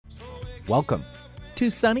Welcome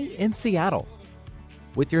to Sunny in Seattle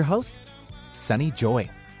with your host, Sunny Joy.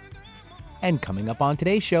 And coming up on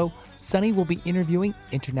today's show, Sunny will be interviewing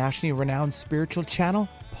internationally renowned spiritual channel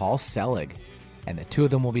Paul Selig. And the two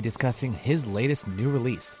of them will be discussing his latest new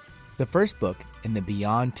release, the first book in the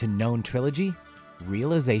Beyond to Known trilogy,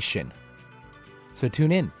 Realization. So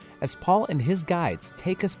tune in as Paul and his guides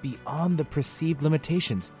take us beyond the perceived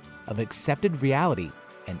limitations of accepted reality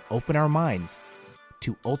and open our minds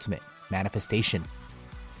to ultimate manifestation.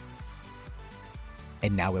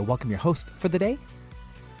 And now we'll welcome your host for the day,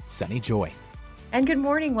 Sunny Joy. And good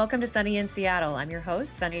morning. Welcome to Sunny in Seattle. I'm your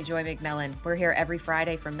host, Sunny Joy McMillan. We're here every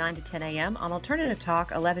Friday from 9 to 10 a.m. on Alternative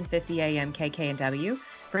Talk, 1150 a.m. KKNW,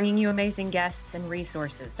 bringing you amazing guests and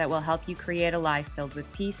resources that will help you create a life filled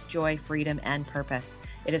with peace, joy, freedom, and purpose.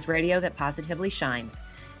 It is radio that positively shines.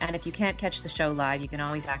 And if you can't catch the show live, you can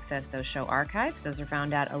always access those show archives. Those are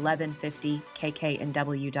found at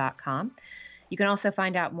 1150kknw.com. You can also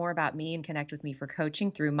find out more about me and connect with me for coaching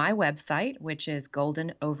through my website, which is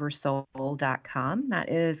goldenoversoul.com. That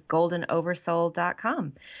is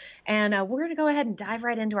goldenoversoul.com. And we're going to go ahead and dive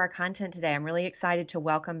right into our content today. I'm really excited to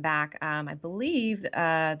welcome back. I believe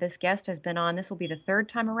this guest has been on. This will be the third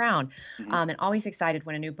time around. And always excited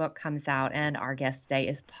when a new book comes out. And our guest today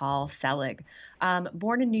is Paul Selig.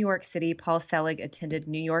 Born in New York City, Paul Selig attended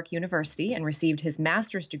New York University and received his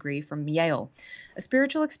master's degree from Yale. A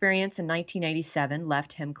spiritual experience in 1987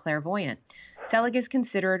 left him clairvoyant. Selig is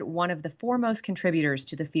considered one of the foremost contributors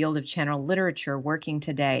to the field of channel literature working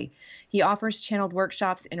today. He offers channeled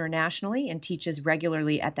workshops internationally and teaches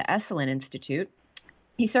regularly at the Esalen Institute.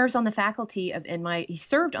 He served on the faculty of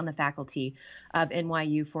NYU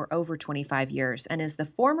for over 25 years and is the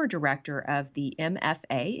former director of the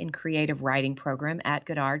MFA in Creative Writing program at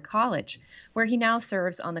Goddard College, where he now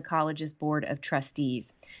serves on the college's board of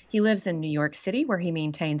trustees. He lives in New York City, where he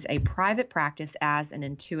maintains a private practice as an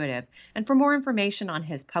intuitive. And for more information on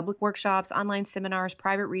his public workshops, online seminars,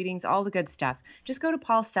 private readings, all the good stuff, just go to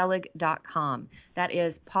paulselig.com. That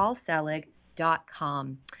is paulselig.com.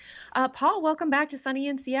 Paul, welcome back to Sunny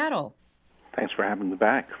in Seattle. Thanks for having me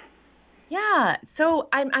back. Yeah, so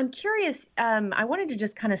I'm curious. I wanted to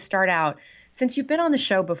just kind of start out, since you've been on the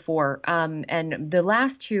show before, and the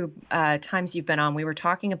last two times you've been on, we were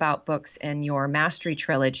talking about books in your Mastery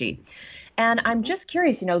trilogy. And I'm just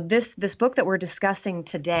curious, this book that we're discussing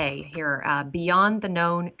today here, Beyond the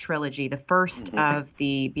Known trilogy, the first of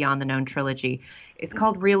the Beyond the Known trilogy, it's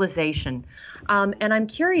called Realization. And I'm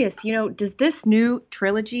curious, does this new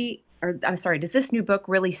trilogy, does this new book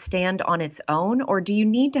really stand on its own, or do you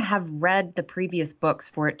need to have read the previous books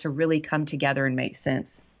for it to really come together and make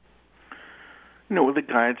sense? The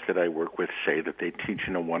guides that I work with say that they teach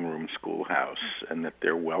in a one-room schoolhouse and that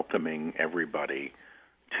they're welcoming everybody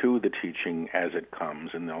to the teaching as it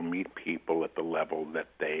comes, and they'll meet people at the level that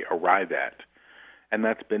they arrive at. And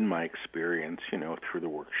that's been my experience, through the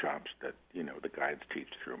workshops that, the guides teach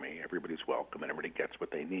through me. Everybody's welcome and everybody gets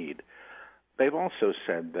what they need. They've also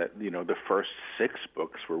said that, the first 6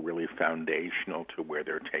 books were really foundational to where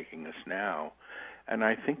they're taking us now. And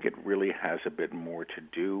I think it really has a bit more to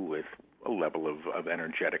do with a level of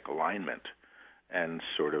energetic alignment and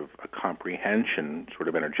sort of a comprehension, sort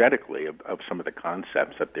of energetically, of some of the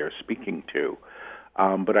concepts that they're speaking to.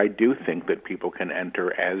 But I do think that people can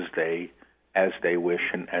enter as they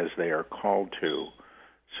wish and as they are called to.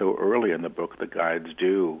 So early in the book, the guides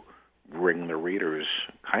do bring the readers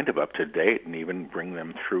kind of up to date and even bring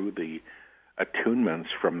them through the attunements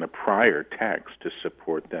from the prior text to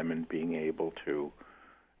support them in being able to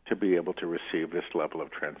receive this level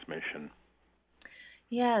of transmission.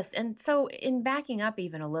 Yes, and so in backing up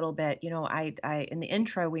even a little bit, I in the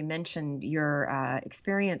intro we mentioned your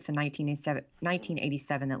experience in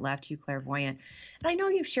 1987 that left you clairvoyant, and I know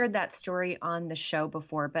you've shared that story on the show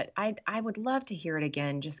before, but I would love to hear it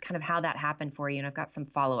again, just kind of how that happened for you, and I've got some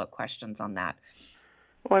follow-up questions on that.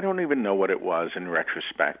 Well, I don't even know what it was in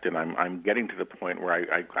retrospect, and I'm getting to the point where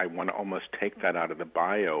I want to almost take that out of the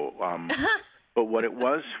bio. But what it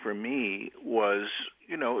was for me was,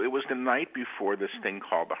 it was the night before this thing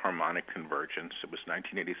called the harmonic convergence. It was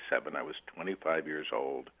 1987. I was 25 years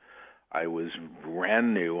old. I was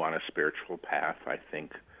brand new on a spiritual path. I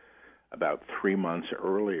think about 3 months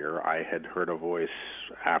earlier, I had heard a voice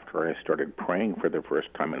after I started praying for the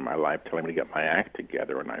first time in my life telling me to get my act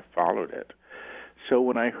together, and I followed it. So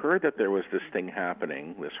when I heard that there was this thing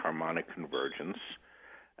happening, this harmonic convergence,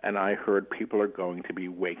 and I heard people are going to be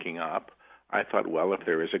waking up, I thought, well, if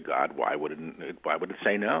there is a God, why would it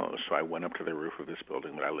say no? So I went up to the roof of this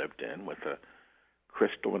building that I lived in with a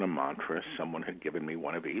crystal and a mantra. Someone had given me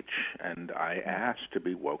one of each, and I asked to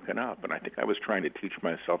be woken up. And I think I was trying to teach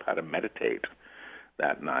myself how to meditate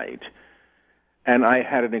that night. And I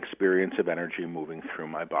had an experience of energy moving through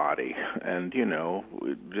my body, and,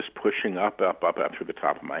 just pushing up through the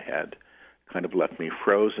top of my head kind of left me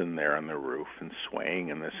frozen there on the roof and swaying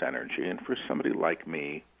in this energy. And for somebody like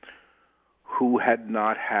me who had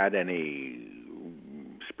not had any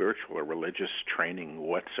spiritual or religious training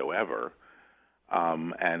whatsoever,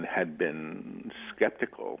 and had been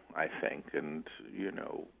skeptical, I think, and,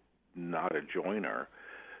 not a joiner,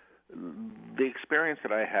 the experience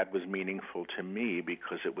that I had was meaningful to me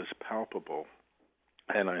because it was palpable.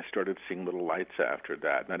 And I started seeing little lights after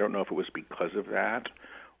that. And I don't know if it was because of that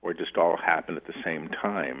or just all happened at the same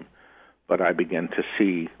time, but I began to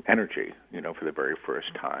see energy, for the very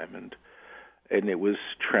first time. And it was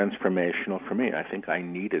transformational for me. I think I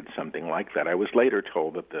needed something like that. I was later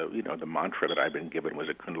told that the mantra that I'd been given was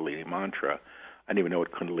a Kundalini mantra. I didn't even know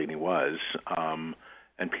what Kundalini was.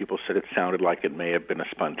 And people said it sounded like it may have been a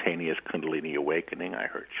spontaneous Kundalini awakening. I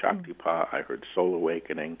heard Shaktipat, I heard Soul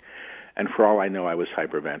Awakening. And for all I know, I was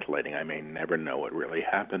hyperventilating. I may never know what really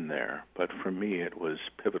happened there. But for me, it was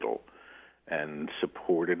pivotal and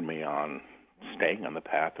supported me on staying on the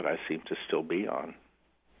path that I seem to still be on.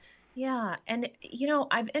 Yeah. And,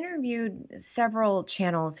 I've interviewed several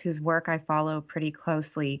channels whose work I follow pretty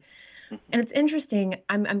closely. And it's interesting.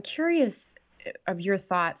 I'm curious of your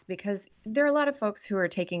thoughts because there are a lot of folks who are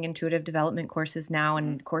taking intuitive development courses now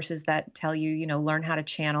and courses that tell you, learn how to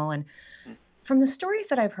channel. And from the stories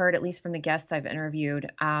that I've heard, at least from the guests I've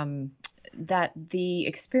interviewed, that the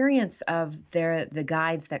experience of the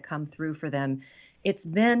guides that come through for them, it's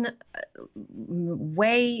been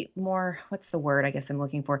way more, what's the word I guess I'm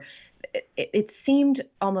looking for? It seemed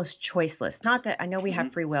almost choiceless. Not that I know we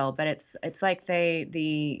have free will, but it's like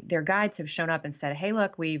their guides have shown up and said, hey,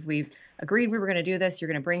 look, we've agreed we were going to do this. You're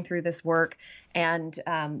going to bring through this work. And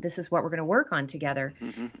this is what we're going to work on together.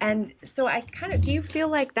 And so do you feel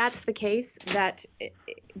like that's the case, that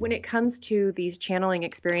when it comes to these channeling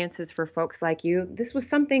experiences for folks like you, this was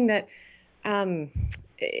something that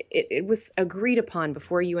it was agreed upon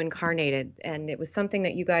before you incarnated, and it was something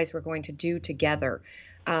that you guys were going to do together,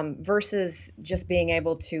 versus just being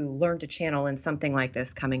able to learn to channel in something like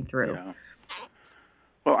this coming through? Yeah.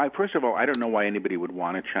 Well, first of all, I don't know why anybody would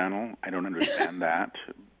want to channel. I don't understand that.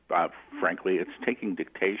 Frankly, it's taking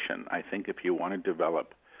dictation. I think if you want to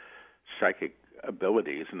develop psychic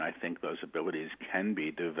abilities, and I think those abilities can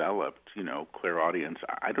be developed, clairaudience,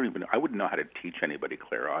 I wouldn't know how to teach anybody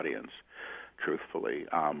clairaudience, truthfully.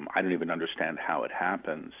 I don't even understand how it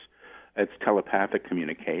happens. It's telepathic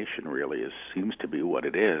communication, really, seems to be what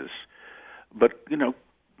it is. But,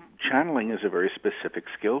 channeling is a very specific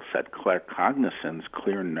skill set. Claircognizance,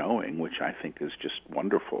 clear knowing, which I think is just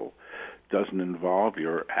wonderful, doesn't involve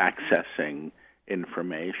your accessing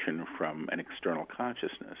information from an external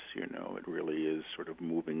consciousness. It really is sort of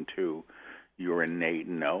moving to your innate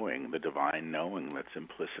knowing, the divine knowing that's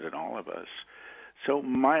implicit in all of us. So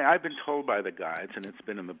I've been told by the guides, and it's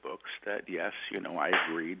been in the books, that yes, I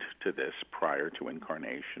agreed to this prior to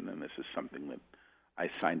incarnation, and this is something that I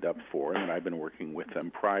signed up for, and that I've been working with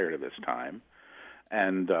them prior to this time.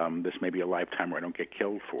 And this may be a lifetime where I don't get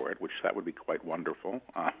killed for it, which that would be quite wonderful,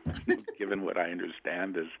 given what I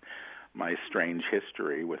understand is my strange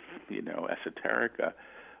history with, esoterica.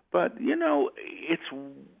 But,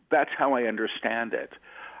 that's how I understand it.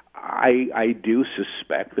 I do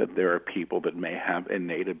suspect that there are people that may have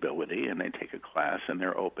innate ability, and they take a class and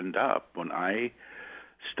they're opened up. When I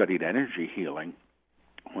studied energy healing,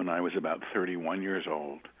 when I was about 31 years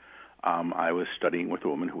old, I was studying with a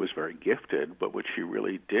woman who was very gifted, but what she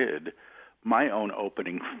really did, my own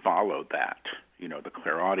opening followed that. The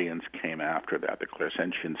clairaudience came after that. The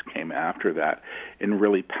clairsentience came after that in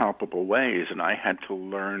really palpable ways, and I had to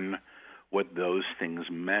learn what those things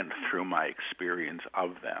meant through my experience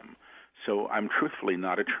of them. So I'm truthfully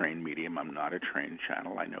not a trained medium. I'm not a trained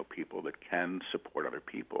channel. I know people that can support other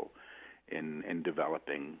people in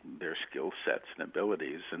developing their skill sets and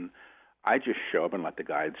abilities, and I just show up and let the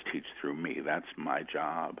guides teach through me. That's my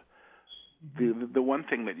job. The one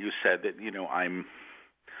thing that you said that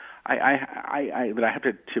that I have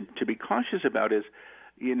to be cautious about is,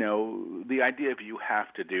 the idea of you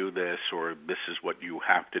have to do this or this is what you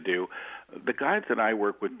have to do. The guides that I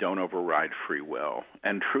work with don't override free will.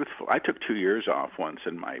 And truthful, I took 2 years off once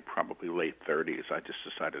in my probably late 30s. I just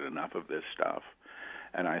decided enough of this stuff,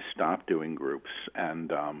 and I stopped doing groups.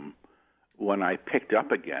 And when I picked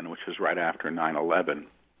up again, which was right after 9/11,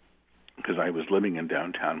 because I was living in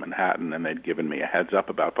downtown Manhattan, and they'd given me a heads up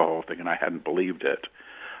about the whole thing, and I hadn't believed it.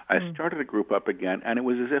 I started the group up again, and it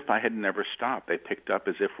was as if I had never stopped. They picked up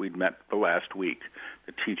as if we'd met the last week.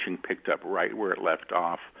 The teaching picked up right where it left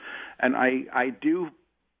off. And I do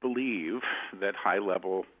believe that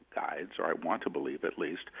high-level guides, or I want to believe at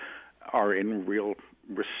least, are in real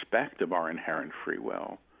respect of our inherent free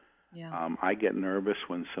will. Yeah. I get nervous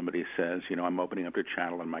when somebody says, I'm opening up your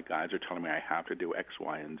channel and my guides are telling me I have to do X,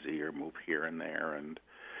 Y, and Z or move here and there and,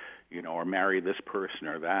 or marry this person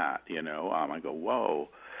or that, I go, whoa.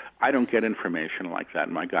 I don't get information like that,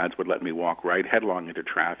 and my guides would let me walk right headlong into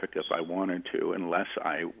traffic if I wanted to, unless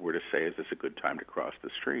I were to say, is this a good time to cross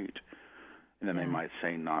the street? And then they might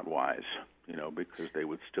say, not wise, because they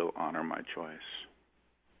would still honor my choice.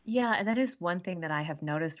 Yeah, and that is one thing that I have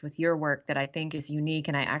noticed with your work that I think is unique,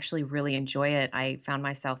 and I actually really enjoy it. I found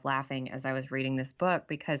myself laughing as I was reading this book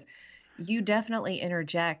because you definitely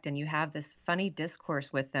interject and you have this funny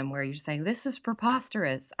discourse with them where you're saying, this is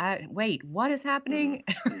preposterous. Wait, what is happening?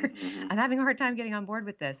 I'm having a hard time getting on board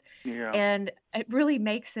with this. Yeah. And it really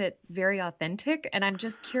makes it very authentic. And I'm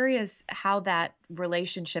just curious how that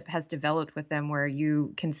relationship has developed with them where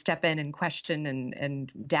you can step in and question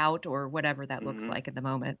and doubt or whatever that looks like at the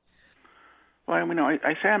moment. Well,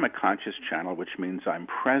 I say I'm a conscious channel, which means I'm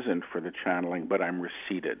present for the channeling, but I'm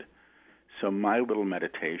reseated. So my little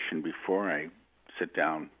meditation before I sit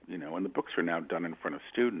down, and the books are now done in front of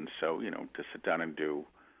students, so, to sit down and do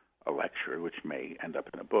a lecture, which may end up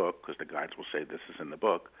in a book, because the guides will say this is in the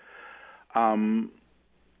book,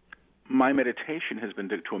 my meditation has been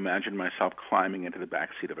to imagine myself climbing into the back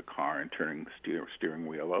seat of a car and turning the steering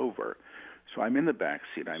wheel over. So I'm in the back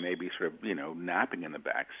seat. I may be sort of, napping in the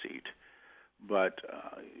back seat. But,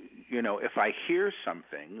 if I hear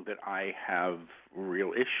something that I have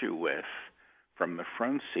real issue with from the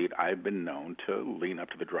front seat, I've been known to lean up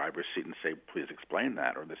to the driver's seat and say, please explain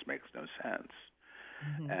that, or this makes no sense.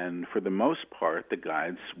 And for the most part, the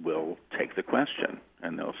guides will take the question,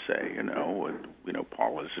 and they'll say,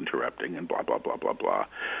 Paul is interrupting and blah, blah, blah, blah, blah.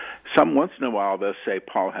 Once in a while, they'll say,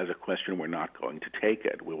 Paul has a question, we're not going to take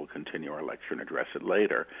it. We will continue our lecture and address it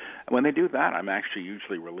later. And when they do that, I'm actually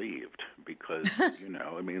usually relieved because,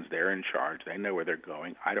 it means they're in charge. They know where they're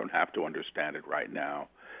going. I don't have to understand it right now.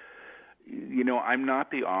 I'm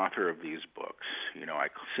not the author of these books. I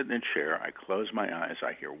sit in a chair, I close my eyes,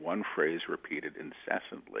 I hear one phrase repeated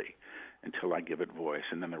incessantly until I give it voice,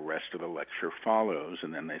 and then the rest of the lecture follows,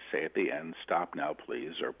 and then they say at the end, stop now,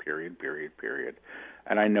 please, or period, period, period.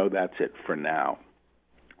 And I know that's it for now.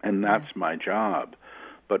 And that's my job.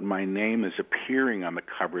 But my name is appearing on the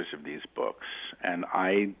covers of these books, and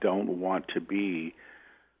I don't want to be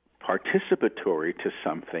participatory to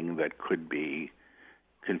something that could be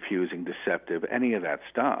confusing, deceptive, any of that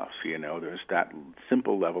stuff. There's that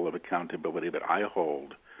simple level of accountability that I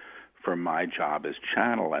hold for my job as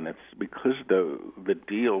channel, and it's because the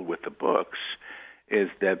deal with the books is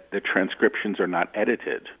that the transcriptions are not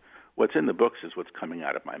edited. What's in the books is what's coming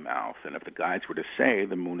out of my mouth, and if the guides were to say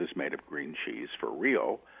the moon is made of green cheese for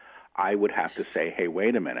real, I would have to say, hey,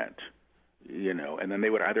 wait a minute, and then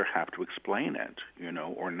they would either have to explain it,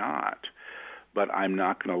 or not. But I'm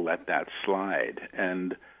not going to let that slide.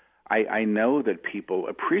 And I know that people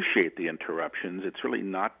appreciate the interruptions. It's really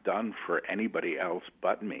not done for anybody else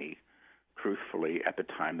but me, truthfully, at the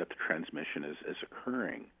time that the transmission is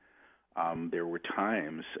occurring. There were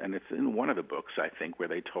times, and it's in one of the books, I think, where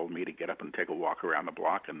they told me to get up and take a walk around the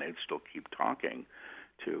block, and they'd still keep talking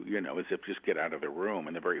to, as if just get out of the room.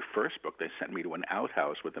 In the very first book, they sent me to an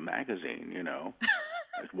outhouse with a magazine,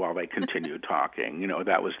 while they continued talking.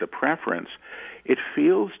 That was the preference. It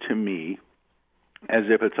feels to me as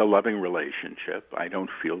if it's a loving relationship. I don't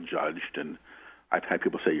feel judged, and I've had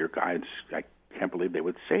people say, your guides, I can't believe they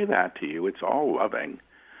would say that to you. It's all loving.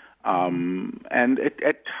 And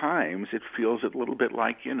at times it feels a little bit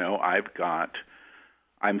like,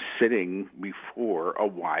 I'm sitting before a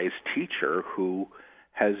wise teacher who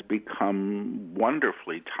has become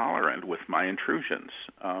wonderfully tolerant with my intrusions.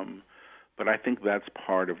 But I think that's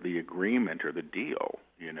part of the agreement or the deal,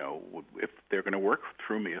 if they're going to work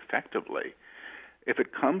through me effectively. If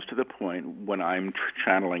it comes to the point when I'm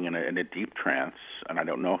channeling in a deep trance, and I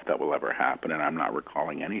don't know if that will ever happen, and I'm not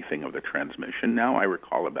recalling anything of the transmission, now I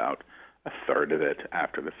recall about a third of it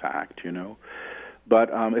after the fact, But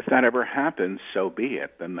if that ever happens, so be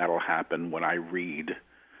it. Then that'll happen when I read,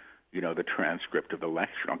 the transcript of the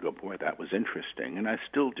lecture. I'll go, boy, that was interesting. And I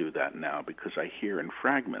still do that now because I hear in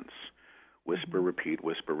fragments. Whisper, repeat,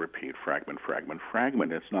 fragment, fragment,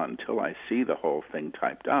 fragment. It's not until I see the whole thing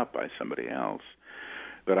typed up by somebody else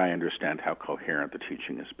that I understand how coherent the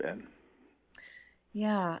teaching has been.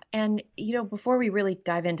 Yeah. And, before we really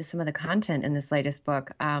dive into some of the content in this latest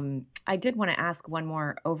book, I did want to ask one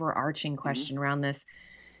more overarching Hmm. question around this.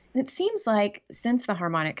 And it seems like since the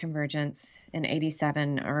harmonic convergence in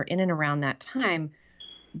 87 or in and around that time,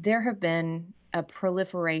 there have been a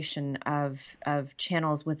proliferation of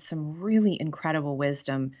channels with some really incredible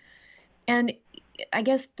wisdom. And I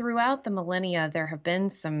guess throughout the millennia, there have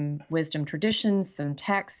been some wisdom traditions, some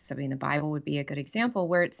texts. I mean, the Bible would be a good example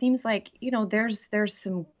where it seems like, there's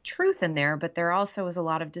some truth in there, but there also is a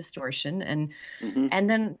lot of distortion. Hmm. And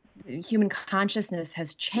then human consciousness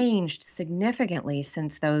has changed significantly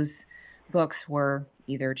since those books were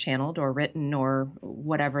either channeled or written or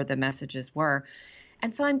whatever the messages were.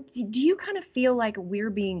 And so do you kind of feel like we're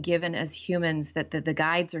being given as humans that the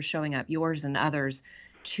guides are showing up, yours and others,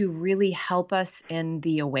 to really help us in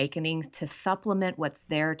the awakenings, to supplement what's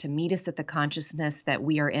there, to meet us at the consciousness that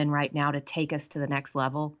we are in right now, to take us to the next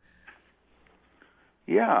level?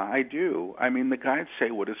 Yeah, I do. I mean, the guides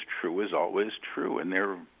say what is true is always true, and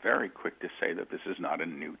they're very quick to say that this is not a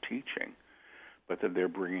new teaching, but that they're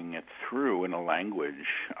bringing it through in a language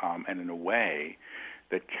and in a way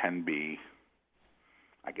that can be,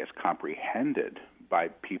 I guess, comprehended by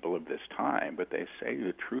people of this time. But they say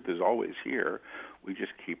the truth is always here. We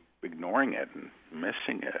just keep ignoring it and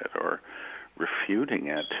missing it or refuting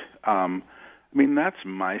it. I mean, that's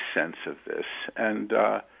my sense of this. And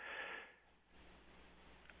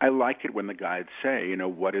I like it when the guides say,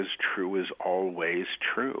 what is true is always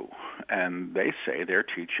true. And they say their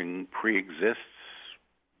teaching pre-exists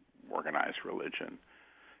organized religion.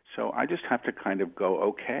 So I just have to kind of go,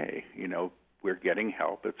 okay, we're getting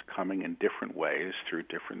help. It's coming in different ways through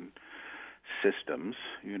different systems.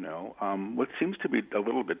 What seems to be a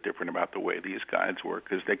little bit different about the way these guides work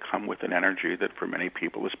is they come with an energy that for many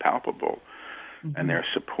people is palpable, and Hmm. they're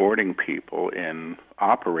supporting people in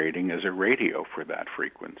operating as a radio for that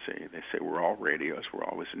frequency. They say we're all radios, we're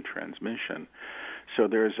always in transmission. So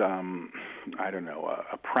there's, I don't know,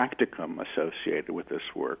 a practicum associated with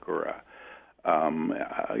this work, or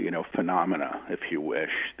phenomena, if you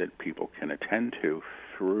wish, that people can attend to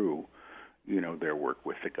through, their work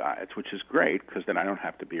with the guides, which is great because then I don't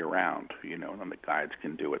have to be around, and the guides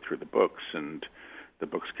can do it through the books, and the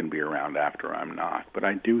books can be around after I'm not. But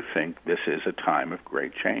I do think this is a time of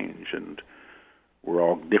great change, and we're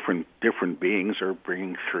all different beings are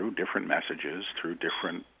bringing through different messages through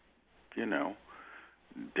different, you know,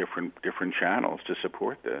 different channels to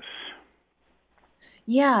support this.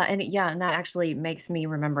 Yeah, and that actually makes me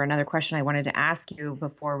remember another question I wanted to ask you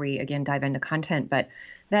before we again dive into content, but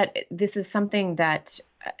that this is something that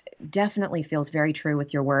definitely feels very true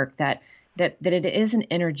with your work, that it is an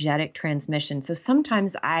energetic transmission. So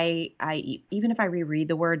sometimes even if I reread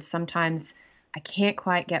the words, sometimes I can't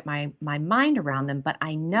quite get my mind around them, but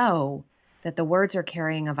I know that the words are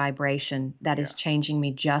carrying a vibration that is Yeah. changing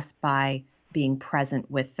me just by being present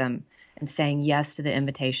with them and saying yes to the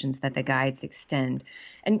invitations that the Hmm. guides extend.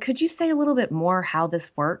 And could you say a little bit more how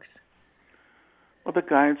this works? Well, the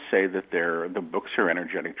guides say that the books are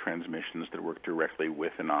energetic transmissions that work directly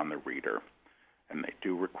with and on the reader, and they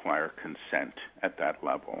do require consent at that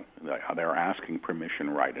level. They're asking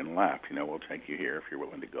permission right and left. We'll take you here if you're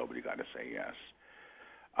willing to go, but you got to say yes.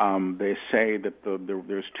 They say that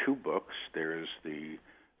there's two books. There's the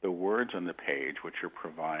words on the page, which are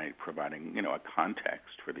providing a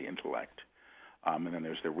context for the intellect, and then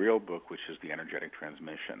there's the real book, which is the energetic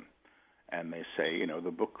transmission. And they say, the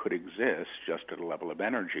book could exist just at a level of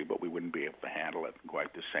energy, but we wouldn't be able to handle it in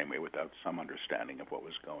quite the same way without some understanding of what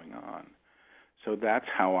was going on. So that's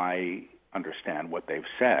how I understand what they've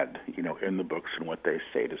said, in the books and what they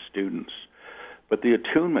say to students. But the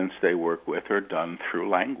attunements they work with are done through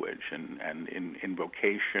language and in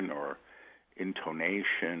invocation or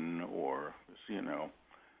intonation or,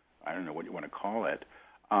 I don't know what you want to call it.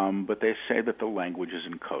 But they say that the language is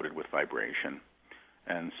encoded with vibration.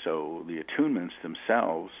 And so the attunements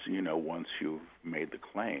themselves, once you've made the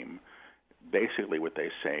claim, basically what they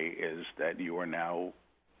say is that you are now,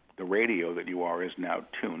 the radio that you are is now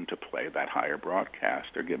tuned to play that higher broadcast.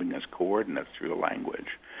 They're giving us coordinates through the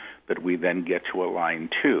language that we then get to align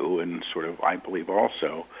to and sort of, I believe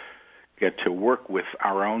also, get to work with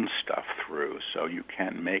our own stuff through. So you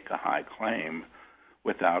can make a high claim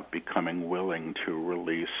without becoming willing to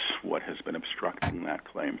release what has been obstructing that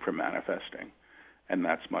claim from manifesting. And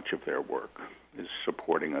that's much of their work, is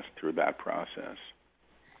supporting us through that process.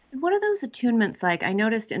 What are those attunements like? I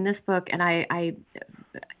noticed in this book, and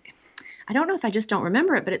I don't know if I just don't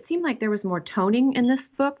remember it, but it seemed like there was more toning in this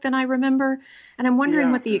book than I remember. And I'm wondering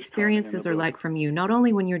Yeah, what the there's toning in the experiences are like book. from you, not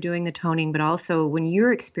only when you're doing the toning, but also when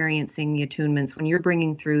you're experiencing the attunements, when you're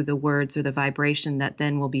bringing through the words or the vibration that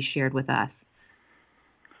then will be shared with us.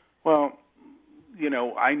 Well,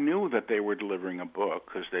 I knew that they were delivering a book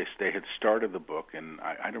because they had started the book, and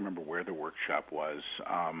I don't remember where the workshop was.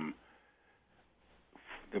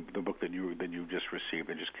 The book that you just received,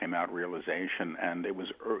 that just came out, Realization, and it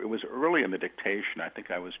was early in the dictation. I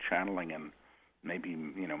think I was channeling in maybe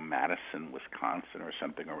Madison, Wisconsin, or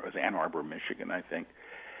something, or it was Ann Arbor, Michigan, I think.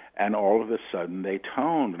 And all of a sudden they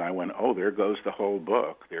toned, and I went, oh, there goes the whole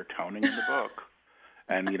book. They're toning in the book.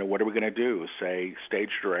 And, what are we going to do? Say, stage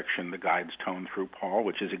direction, the guides tone through Paul,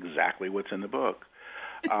 which is exactly what's in the book.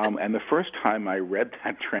 And the first time I read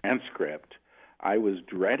that transcript, I was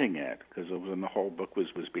dreading it because when the whole book was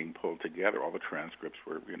being pulled together, all the transcripts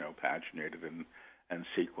were, paginated and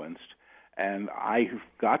sequenced. And I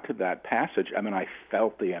got to that passage, and then I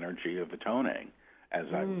felt the energy of the toning as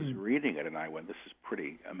I was reading it, and I went, this is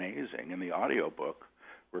pretty amazing. In the audiobook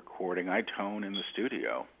recording, I tone in the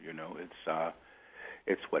studio.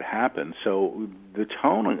 It's what happens. So the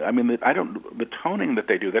toning, the toning that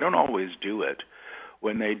they do, they don't always do it.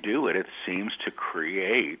 When they do it, it seems to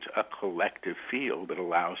create a collective field that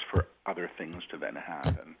allows for other things to then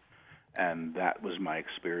happen. And that was my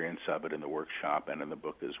experience of it in the workshop and in the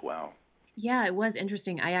book as well. Yeah, it was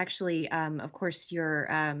interesting. I actually, of course, your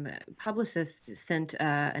publicist sent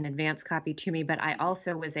an advance copy to me, but I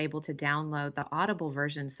also was able to download the Audible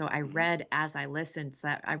version. So I read as I listened. So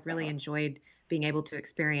I really enjoyed being able to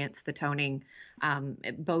experience the toning,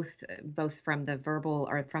 both from the verbal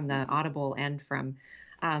or from the Audible and from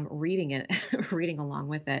reading it, reading along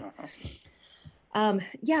with it.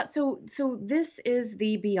 Yeah, so this is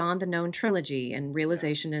the Beyond the Known trilogy, and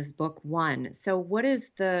Realization is book 1. So what is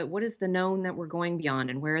the known that we're going beyond,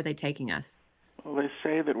 and where are they taking us? Well, they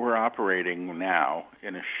say that we're operating now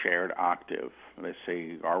in a shared octave. They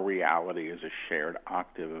say our reality is a shared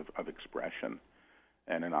octave of expression,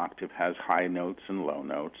 and an octave has high notes and low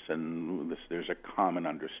notes, and there's a common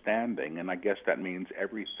understanding, and I guess that means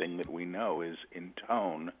everything that we know is in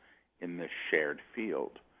tone in this shared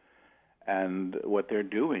field. And what they're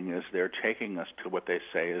doing is they're taking us to what they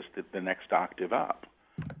say is the next octave up.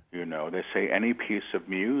 They say any piece of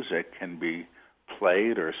music can be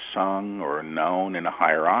played or sung or known in a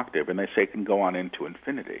higher octave, and they say it can go on into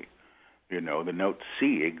infinity. The note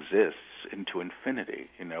C exists into infinity.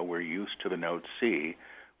 We're used to the note C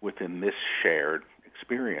within this shared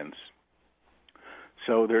experience.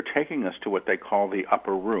 So they're taking us to what they call the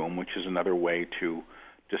upper room, which is another way to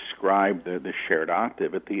describe the shared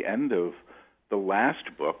octave. At the end of the last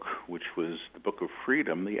book, which was the Book of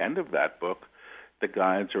Freedom, the end of that book, the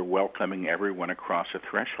guides are welcoming everyone across a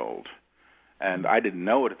threshold. And I didn't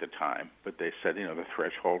know it at the time, but they said, the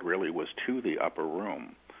threshold really was to the upper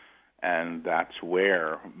room. And that's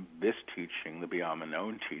where this teaching, the Beyond the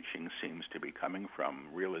Known teaching, seems to be coming from.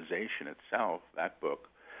 Realization itself, that book,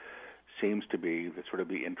 seems to be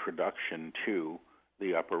the introduction to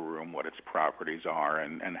the upper room, what its properties are,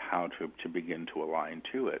 and how to begin to align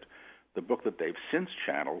to it. The book that they've since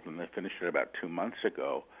channeled, and they finished it about 2 months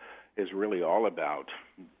ago, is really all about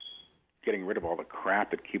getting rid of all the crap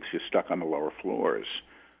that keeps you stuck on the lower floors,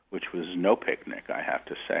 which was no picnic, I have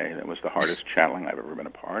to say. It was the hardest channeling I've ever been a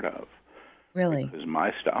part of. Really? Because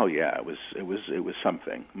my stuff, oh yeah, it was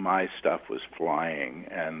something. My stuff was flying,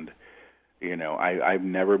 and I've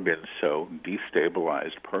never been so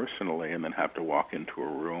destabilized personally, and then have to walk into a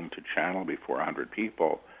room to channel before 100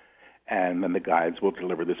 people, and then the guides will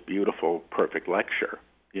deliver this beautiful, perfect lecture,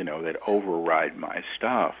 that override my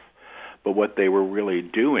stuff. But what they were really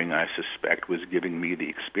doing, I suspect, was giving me the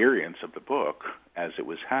experience of the book as it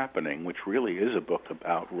was happening, which really is a book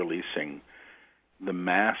about releasing the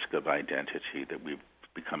mask of identity that we've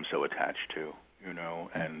become so attached to,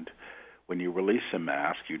 and when you release a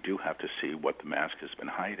mask, you do have to see what the mask has been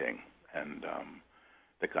hiding. And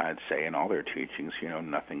the guides say in all their teachings,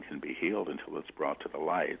 nothing can be healed until it's brought to the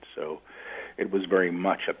light. So it was very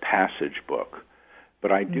much a passage book.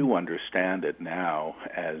 But I do understand it now,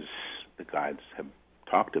 as the guides have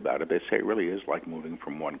talked about it. They say it really is like moving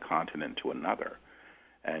from one continent to another.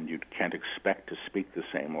 And you can't expect to speak the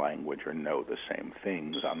same language or know the same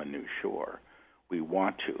things on the new shore. We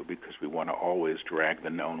want to, because we want to always drag the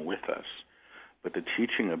known with us. But the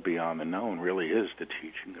teaching of Beyond the Known really is the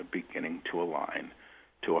teaching of beginning to align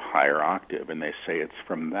to a higher octave. And they say it's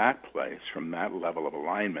from that place, from that level of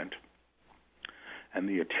alignment, and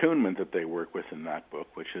the attunement that they work with in that book,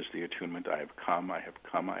 which is the attunement, I have come,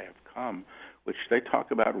 which they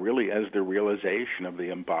talk about really as the realization of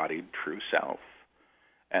the embodied true self.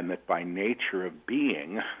 And that by nature of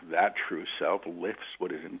being, that true self lifts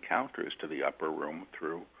what it encounters to the upper room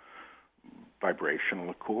through vibrational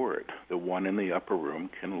accord. The one in the upper room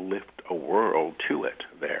can lift a world to it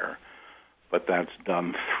there, but that's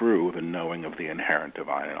done through the knowing of the inherent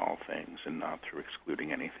divine in all things and not through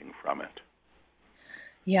excluding anything from it.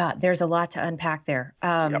 Yeah, there's a lot to unpack there.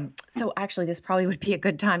 So actually, this probably would be a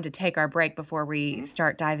good time to take our break before we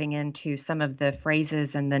start diving into some of the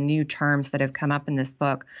phrases and the new terms that have come up in this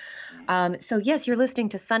book. So yes, you're listening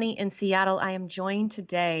to Sunny in Seattle. I am joined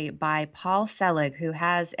today by Paul Selig, who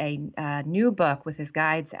has a new book with his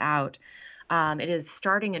guides out. It is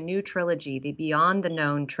starting a new trilogy, the Beyond the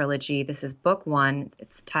Known trilogy. This is book 1.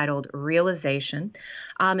 It's titled Realization.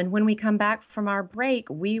 And when we come back from our break,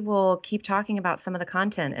 we will keep talking about some of the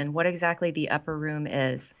content and what exactly the upper room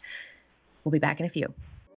is. We'll be back in a few.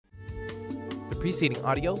 The preceding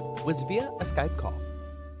audio was via a Skype call.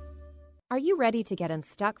 Are you ready to get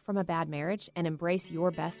unstuck from a bad marriage and embrace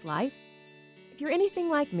your best life? If you're anything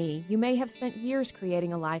like me, you may have spent years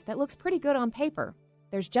creating a life that looks pretty good on paper.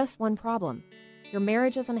 There's just one problem. Your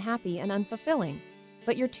marriage is unhappy and unfulfilling,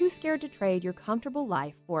 but you're too scared to trade your comfortable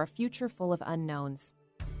life for a future full of unknowns.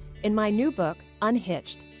 In my new book,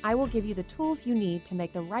 Unhitched, I will give you the tools you need to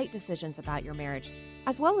make the right decisions about your marriage,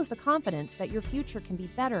 as well as the confidence that your future can be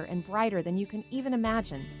better and brighter than you can even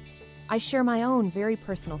imagine. I share my own very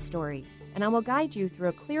personal story, and I will guide you through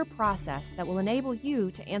a clear process that will enable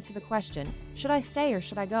you to answer the question, should I stay or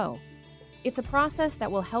should I go? It's a process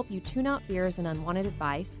that will help you tune out fears and unwanted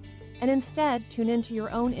advice, and instead tune into your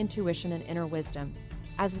own intuition and inner wisdom,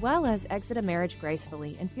 as well as exit a marriage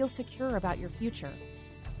gracefully and feel secure about your future.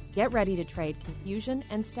 Get ready to trade confusion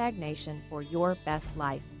and stagnation for your best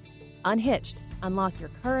life. Unhitched, unlock your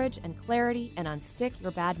courage and clarity and unstick your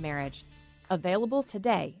bad marriage. Available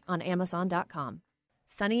today on Amazon.com.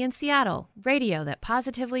 Sunny in Seattle, radio that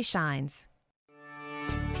positively shines.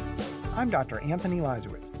 I'm Dr. Anthony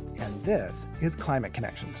Lazarowitz, and this is Climate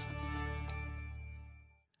Connections.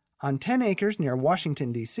 On 10 acres near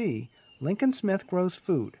Washington, D.C., Lincoln Smith grows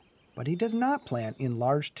food, but he does not plant in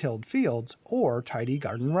large tilled fields or tidy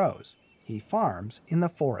garden rows. He farms in the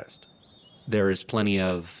forest. There is plenty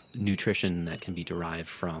of nutrition that can be derived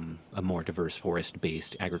from a more diverse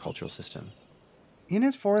forest-based agricultural system. In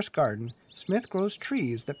his forest garden, Smith grows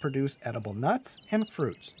trees that produce edible nuts and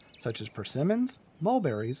fruits, such as persimmons,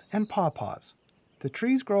 mulberries, and pawpaws. The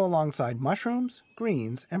trees grow alongside mushrooms,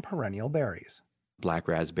 greens, and perennial berries. Black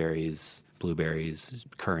raspberries, blueberries,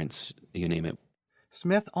 currants, you name it.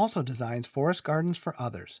 Smith also designs forest gardens for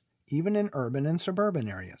others, even in urban and suburban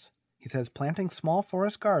areas. He says planting small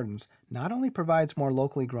forest gardens not only provides more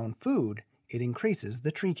locally grown food, it increases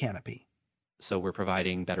the tree canopy. So we're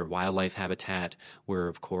providing better wildlife habitat. We're,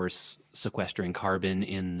 of course, sequestering carbon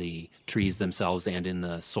in the trees themselves and in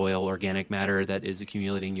the soil organic matter that is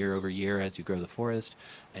accumulating year over year as you grow the forest.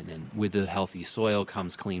 And then with the healthy soil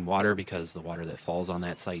comes clean water, because the water that falls on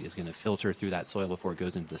that site is going to filter through that soil before it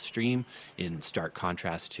goes into the stream, in stark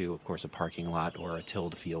contrast to, of course, a parking lot or a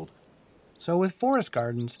tilled field. So with forest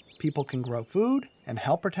gardens, people can grow food and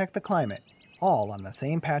help protect the climate, all on the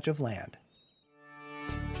same patch of land.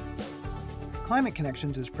 Climate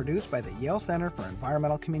Connections is produced by the Yale Center for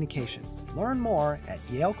Environmental Communication. Learn more at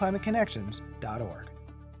yaleclimateconnections.org.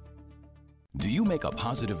 Do you make a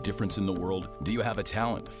positive difference in the world? Do you have a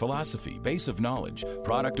talent, philosophy, base of knowledge,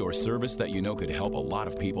 product or service that you know could help a lot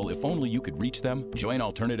of people if only you could reach them? Join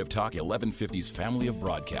Alternative Talk 1150's family of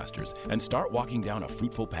broadcasters and start walking down a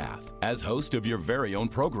fruitful path. As host of your very own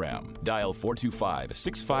program, dial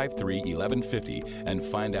 425-653-1150 and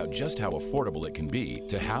find out just how affordable it can be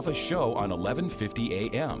to have a show on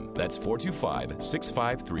 1150 AM. That's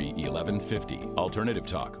 425-653-1150. Alternative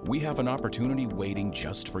Talk, we have an opportunity waiting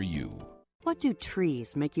just for you. What do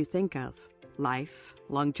trees make you think of? Life,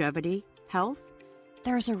 longevity, health?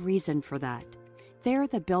 There's a reason for that. They're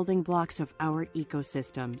the building blocks of our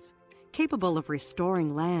ecosystems, capable of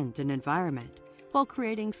restoring land and environment while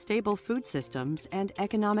creating stable food systems and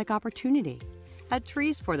economic opportunity. At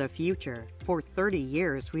Trees for the Future, for 30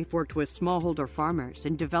 years we've worked with smallholder farmers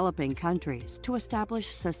in developing countries to establish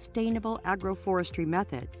sustainable agroforestry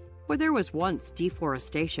methods. Where there was once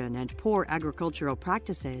deforestation and poor agricultural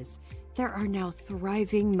practices, there are now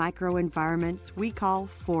thriving microenvironments we call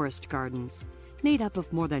forest gardens, made up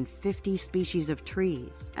of more than 50 species of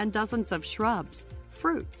trees and dozens of shrubs,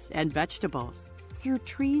 fruits, and vegetables. Through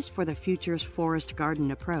Trees for the Future's forest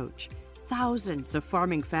garden approach, thousands of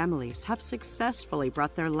farming families have successfully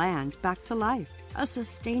brought their land back to life, a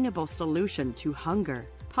sustainable solution to hunger,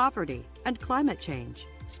 poverty, and climate change.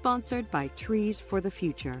 Sponsored by Trees for the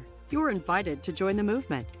Future. You're invited to join the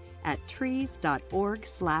movement at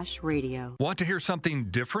trees.org/radio. Want to hear something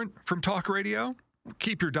different from talk radio?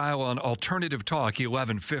 Keep your dial on Alternative Talk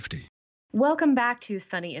 1150. Welcome back to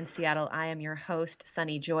Sunny in Seattle. I am your host,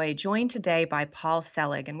 Sunny Joy, joined today by Paul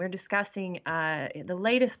Selig, and we're discussing the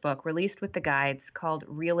latest book released with the guides called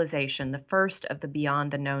Realization, the first of the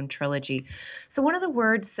Beyond the Known trilogy. So one of the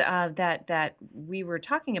words that we were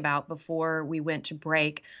talking about before we went to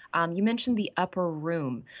break, you mentioned the upper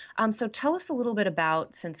room. So tell us a little bit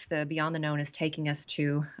about, since the Beyond the Known is taking us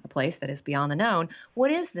to a place that is beyond the known, what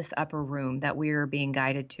is this upper room that we're being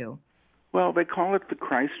guided to? Well, they call it the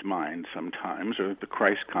Christ mind sometimes, or the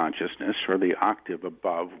Christ consciousness, or the octave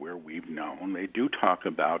above where we've known. They do talk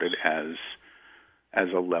about it as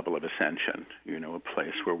a level of ascension, a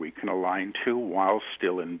place where we can align to while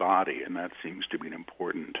still in body, and that seems to be an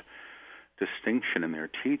important distinction in their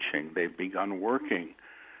teaching. They've begun working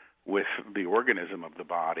with the organism of the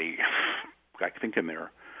body, I think in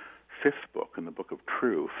their fifth book, in the Book of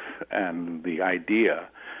Truth, and the idea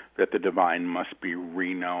that the divine must be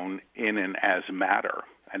reknown in and as matter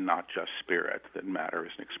and not just spirit, that matter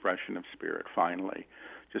is an expression of spirit finally,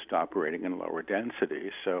 just operating in lower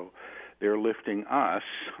density. So they're lifting us.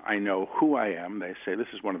 I know who I am. They say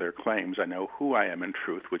this is one of their claims. I know who I am in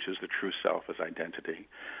truth, which is the true self as identity.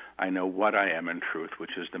 I know what I am in truth,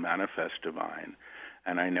 which is the manifest divine.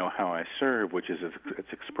 And I know how I serve, which is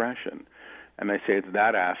its expression. And they say it's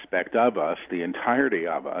that aspect of us, the entirety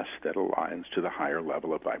of us, that aligns to the higher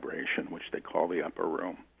level of vibration, which they call the upper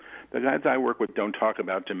room. The guides I work with don't talk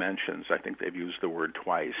about dimensions. I think they've used the word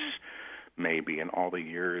twice, maybe, in all the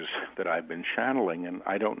years that I've been channeling, and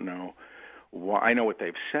I don't know why. I know what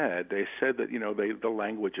they've said. They said that, the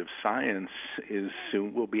language of science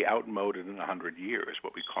will be outmoded in 100 years.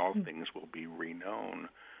 What we call things will be reknown.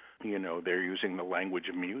 They're using the language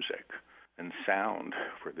of music and sound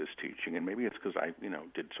for this teaching, and maybe it's because I,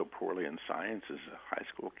 did so poorly in science as a high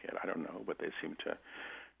school kid. I don't know, but they seem to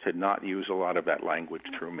not use a lot of that language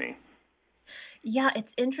through me. Yeah,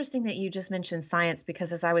 it's interesting that you just mentioned science,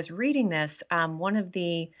 because as I was reading this, one of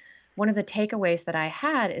the takeaways that I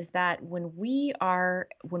had is that when we are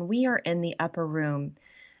in the upper room,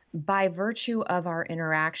 by virtue of our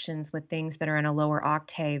interactions with things that are in a lower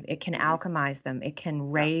octave, it can alchemize them. It can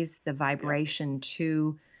raise the vibration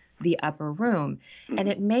to the upper room. And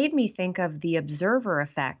it made me think of the observer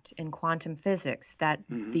effect in quantum physics, that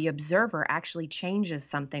the observer actually changes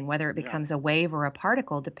something, whether it becomes a wave or a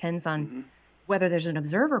particle, depends on whether there's an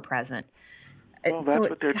observer present. Well, that's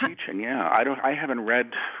what they're teaching, yeah. I haven't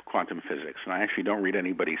read quantum physics, and I actually don't read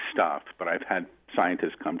anybody's stuff, but I've had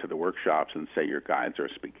scientists come to the workshops and say your guides are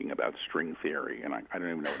speaking about string theory, and I don't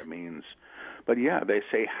even know what it means. But yeah, they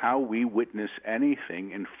say how we witness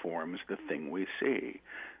anything informs the thing we see.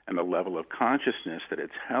 And the level of consciousness that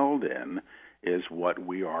it's held in is what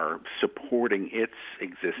we are supporting its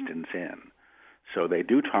existence in. So they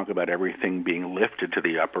do talk about everything being lifted to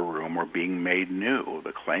the upper room or being made new.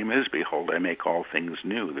 The claim is, behold, I make all things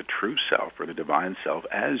new. The true self, or the divine self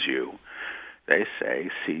as you, they say,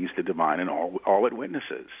 sees the divine in all it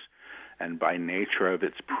witnesses. And by nature of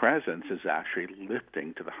its presence is actually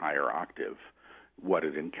lifting to the higher octave what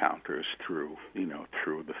it encounters through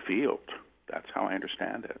the field. That's how I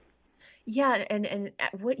understand it. Yeah, and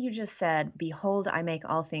what you just said, behold, I make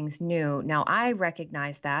all things new. Now, I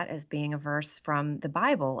recognize that as being a verse from the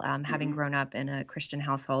Bible, having grown up in a Christian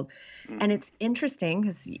household. And it's interesting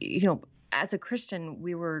because, as a Christian,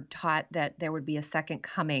 we were taught that there would be a second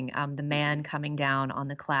coming, the man coming down on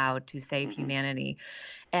the cloud to save humanity.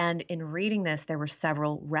 And in reading this, there were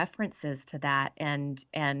several references to that. And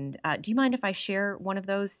do you mind if I share one of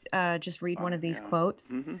those, just read one of these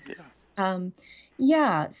quotes?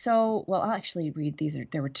 Yeah. So, well, I'll actually read these.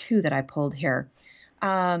 There were two that I pulled here.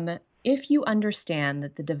 If you understand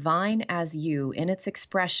that the divine as you in its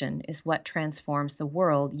expression is what transforms the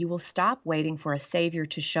world, you will stop waiting for a savior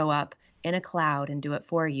to show up in a cloud and do it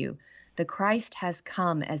for you. The Christ has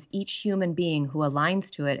come as each human being who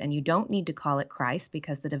aligns to it, and you don't need to call it Christ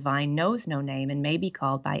because the divine knows no name and may be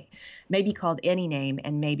called any name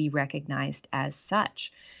and may be recognized as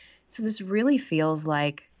such. So this really feels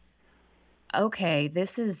like, okay,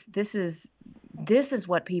 this is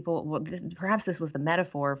what people, perhaps this was the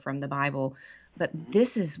metaphor from the Bible, but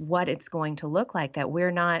this is what it's going to look like, that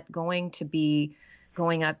we're not going to be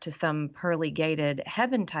going up to some pearly gated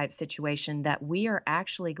heaven type situation, that we are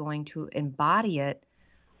actually going to embody it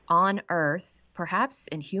on earth, perhaps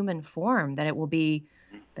in human form, that it will be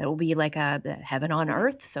like a heaven on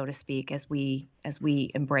earth, so to speak, as we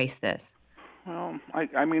embrace this. Well,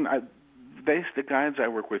 the guides I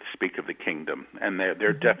work with speak of the kingdom, and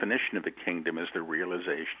their definition of the kingdom is the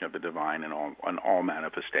realization of the divine in all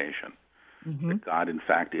manifestation. That God, in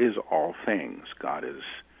fact, is all things. God is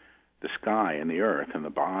the sky and the earth and the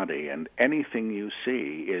body, and anything you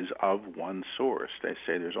see is of one source. They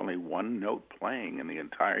say there's only one note playing in the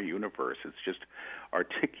entire universe. It's just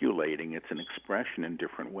articulating. It's an expression in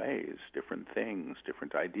different ways, different things,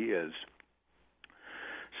 different ideas.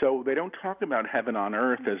 So they don't talk about heaven on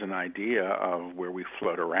earth as an idea of where we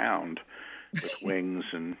float around with wings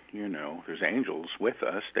and, there's angels with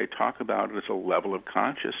us. They talk about it as a level of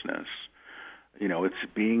consciousness.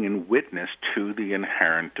 It's being in witness to the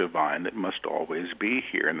inherent divine that must always be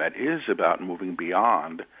here, and that is about moving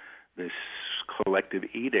beyond this collective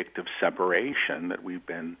edict of separation that we've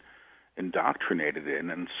been indoctrinated in,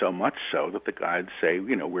 and so much so that the guides say,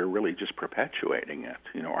 we're really just perpetuating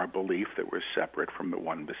it. Our belief that we're separate from the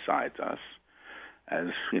one besides us as,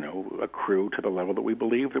 accrue to the level that we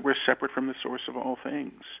believe that we're separate from the source of all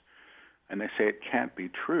things. And they say it can't be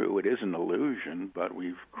true. It is an illusion, but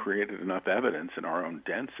we've created enough evidence in our own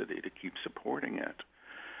density to keep supporting it.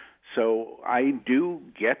 So I do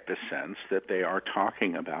get the sense that they are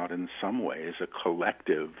talking about, in some ways, a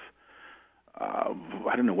collective,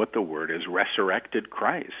 I don't know what the word is, resurrected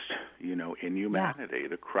Christ, in humanity.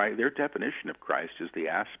 Yeah. Their definition of Christ is the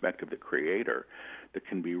aspect of the Creator that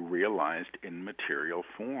can be realized in material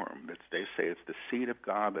form. They say it's the seed of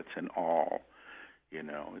God that's in all.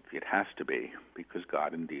 It has to be, because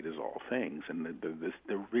God indeed is all things, and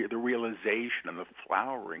the realization and the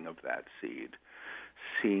flowering of that seed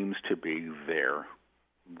seems to be their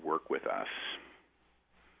work with us.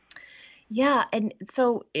 Yeah, and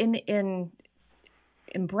so in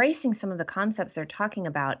embracing some of the concepts they're talking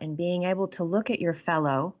about and being able to look at your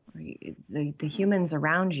fellow, the humans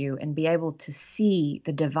around you, and be able to see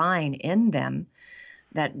the divine in them,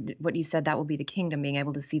 that what you said, that will be the kingdom, being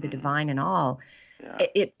able to see the divine in all.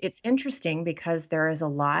 Yeah. It's interesting because there is a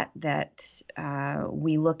lot that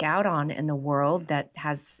we look out on in the world that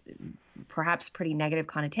has perhaps pretty negative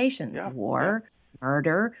connotations. Yeah. War,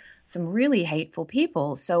 murder, some really hateful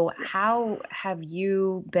people. So how have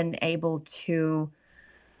you been able to,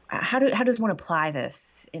 how does one apply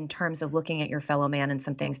this in terms of looking at your fellow man and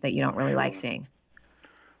some things that you don't really like seeing?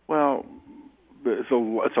 Well, there's a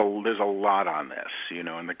lot on this,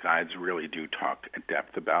 and the guides really do talk at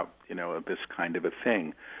depth about, this kind of a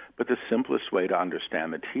thing. But the simplest way to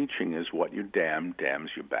understand the teaching is what you damn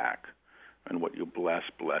damns you back, and what you bless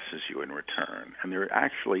blesses you in return. And there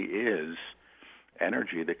actually is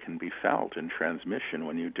energy that can be felt in transmission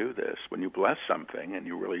when you do this. When you bless something and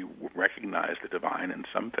you really recognize the divine in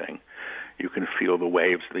something, you can feel the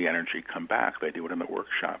waves of the energy come back. They do it in the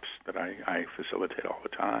workshops that I facilitate all the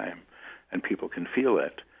time. And people can feel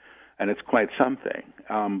it, and it's quite something.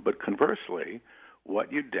 But conversely, what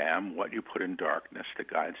you damn, what you put in darkness, the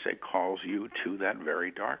guides say, calls you to that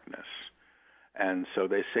very darkness. And so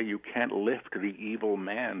they say you can't lift the evil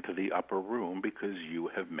man to the upper room because you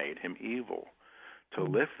have made him evil. To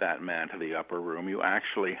lift that man to the upper room, you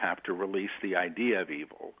actually have to release the idea of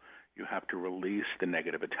evil. You have to release the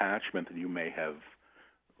negative attachment that you may have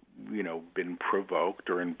been provoked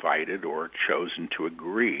or invited or chosen to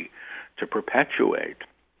agree to perpetuate.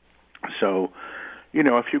 So,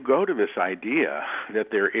 if you go to this idea that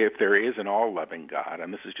if there is an all-loving God,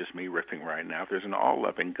 and this is just me riffing right now, if there's an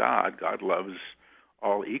all-loving God, God loves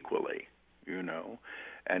all equally,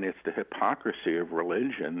 and it's the hypocrisy of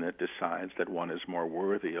religion that decides that one is more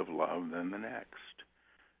worthy of love than the next.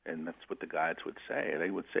 And that's what the guides would say.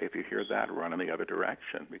 They would say, if you hear that, run in the other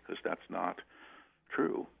direction, because that's not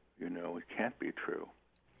true. It can't be true.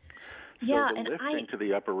 Yeah, so the lifting to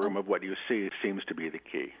the upper room of what you see seems to be the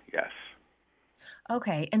key, yes.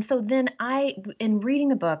 Okay, and so then in reading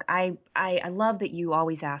the book, I love that you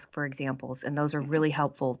always ask for examples, and those are really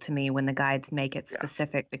helpful to me when the guides make it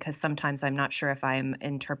specific, because sometimes I'm not sure if I'm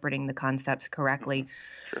interpreting the concepts correctly.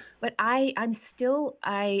 Sure. But I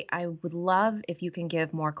would love if you can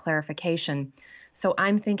give more clarification. So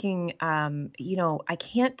I'm thinking, I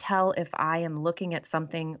can't tell if I am looking at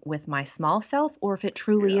something with my small self or if it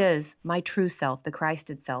truly is my true self, the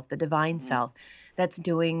Christed self, the divine self, that's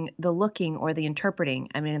doing the looking or the interpreting.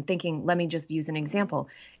 I mean, I'm thinking, let me just use an example.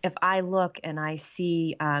 If I look and I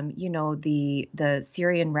see, the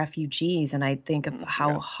Syrian refugees, and I think of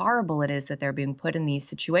how horrible it is that they're being put in these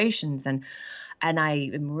situations, and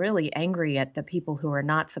I am really angry at the people who are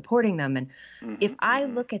not supporting them. And if I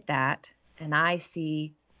look at that and I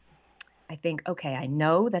think, okay, I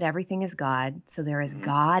know that everything is God, so there is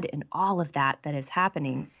God in all of that is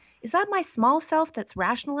happening. is that my small self that's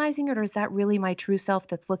rationalizing it, or is that really my true self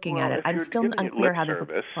that's looking at Well, it? if I'm you're still giving it unclear lip how this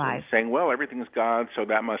service and applies. saying, well, everything's God, so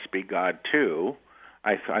that must be God too,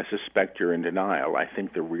 I suspect you're in denial. I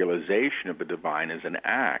think the realization of the divine is an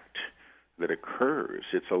act that occurs.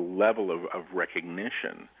 It's a level of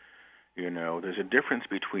recognition. There's a difference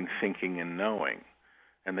between thinking and knowing.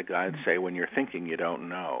 And the guides say when you're thinking, you don't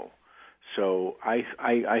know. So I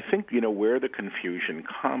think, where the confusion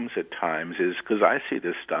comes at times is because I see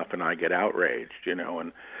this stuff and I get outraged,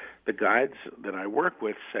 and the guides that I work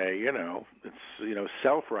with say, it's,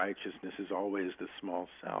 self-righteousness is always the small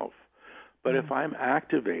self. But if I'm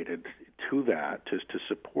activated to that, to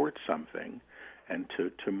support something and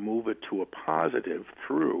to move it to a positive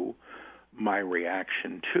through my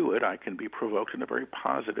reaction to it, I can be provoked in a very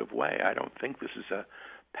positive way. I don't think this is a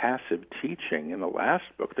passive teaching. In the last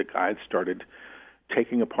book, the guides started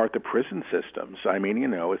taking apart the prison systems. I mean,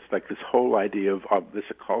 it's like this whole idea of this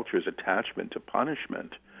culture's attachment to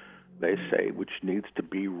punishment, they say, which needs to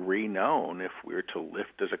be reknown if we're to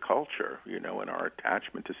lift as a culture, and our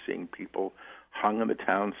attachment to seeing people hung in the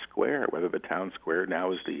town square, whether the town square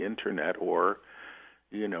now is the internet or,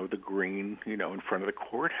 the green, in front of the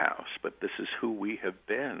courthouse. But this is who we have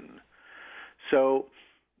been. So,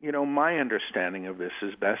 my understanding of this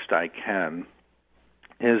as best I can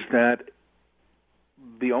is that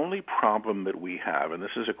the only problem that we have, and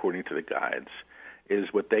this is according to the guides,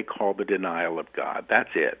 is what they call the denial of God. That's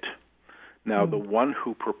it. Now, the one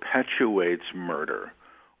who perpetuates murder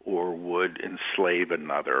or would enslave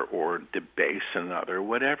another or debase another,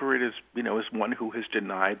 whatever it is, is one who has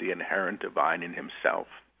denied the inherent divine in himself,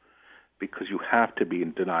 because you have to be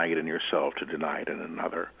denying it in yourself to deny it in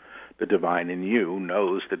another. The divine in you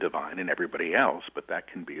knows the divine in everybody else, but that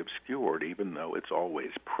can be obscured even though it's always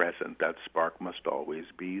present. That spark must always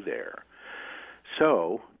be there.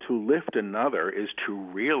 So, to lift another is to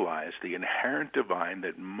realize the inherent divine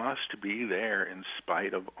that must be there in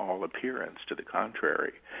spite of all appearance. To the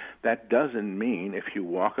contrary, that doesn't mean if you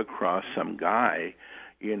walk across some guy,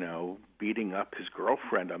 beating up his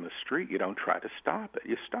girlfriend on the street, you don't try to stop it.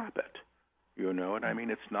 You stop it. And I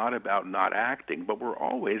mean, it's not about not acting, but we're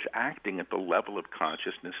always acting at the level of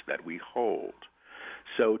consciousness that we hold.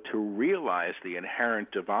 So to realize the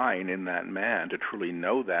inherent divine in that man, to truly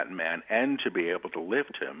know that man, and to be able to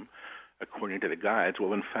lift him, according to the guides,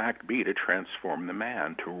 will in fact be to transform the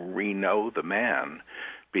man, to re-know the man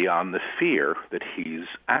beyond the fear that he's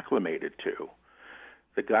acclimated to.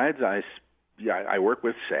 The guides I work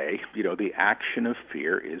with say, the action of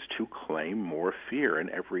fear is to claim more fear. And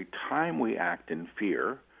every time we act in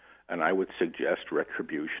fear, and I would suggest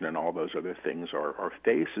retribution and all those other things are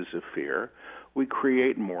phases of fear, we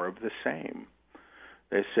create more of the same.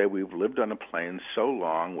 They say we've lived on a plane so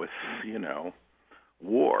long with,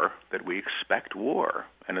 war that we expect war.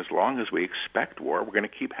 And as long as we expect war, we're going to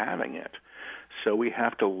keep having it. So we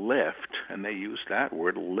have to lift, and they use that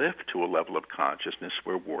word, lift, to a level of consciousness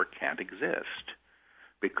where war can't exist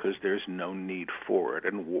because there's no need for it.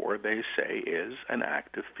 And war, they say, is an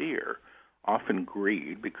act of fear, often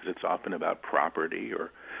greed, because it's often about property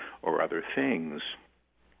or other things.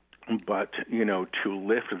 But, to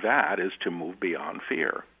lift that is to move beyond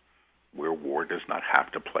fear, where war does not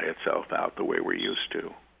have to play itself out the way we're used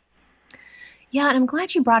to. Yeah, and I'm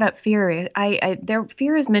glad you brought up fear.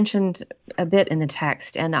 Fear is mentioned a bit in the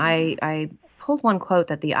text, and I pulled one quote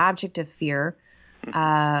that the object of fear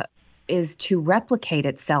is to replicate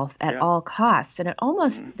itself at all costs. And it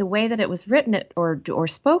almost, the way that it was written or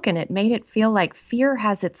spoken, it made it feel like fear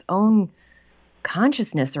has its own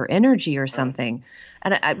consciousness or energy or something.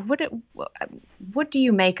 And what do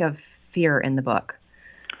you make of fear in the book?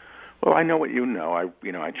 Well, I know what you know.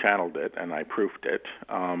 I channeled it and I proofed it,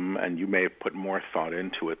 and you may have put more thought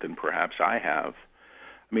into it than perhaps I have.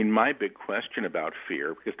 I mean, my big question about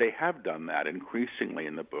fear, because they have done that increasingly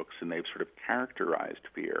in the books, and they've sort of characterized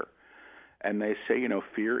fear, and they say,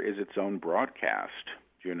 fear is its own broadcast.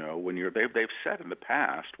 When they've said in the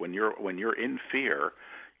past, when you're in fear,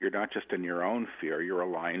 you're not just in your own fear, you're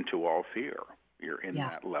aligned to all fear. You're in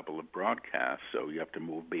that level of broadcast, so you have to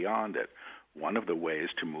move beyond it. One of the ways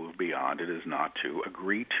to move beyond it is not to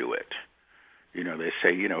agree to it. They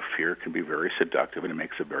say, fear can be very seductive and it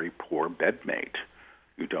makes a very poor bedmate.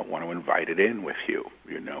 You don't want to invite it in with you.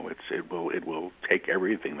 It will take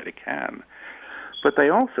everything that it can. But they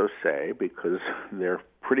also say, because they're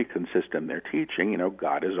pretty consistent in their teaching,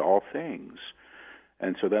 God is all things.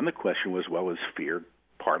 And so then the question was, well, is fear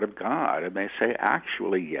part of God? And they say,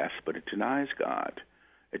 actually, yes, but it denies God.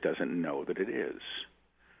 It doesn't know that it is.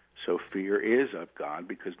 So fear is of God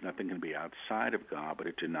because nothing can be outside of God, but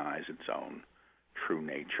it denies its own true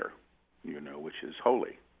nature, which is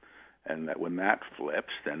holy. And that when that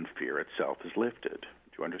flips, then fear itself is lifted.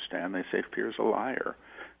 Do you understand? They say fear is a liar.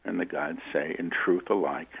 And the guides say, in truth, a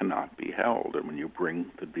lie cannot be held. And when you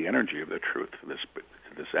bring the energy of the truth to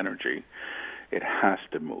this energy, it has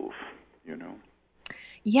to move, you know.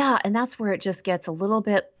 Yeah, and that's where it just gets a little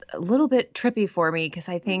bit trippy for me, because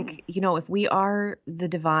I think, if we are the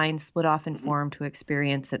divine split off in form to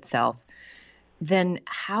experience itself, then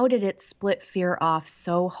how did it split fear off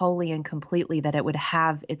so wholly and completely that it would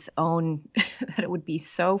have its own, that it would be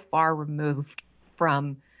so far removed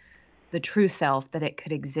from the true self that it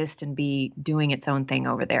could exist and be doing its own thing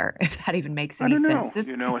over there, if that even makes any sense?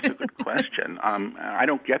 It's a good question. I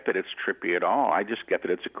don't get that it's trippy at all. I just get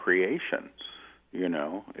that it's a creation.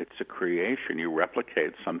 It's a creation. You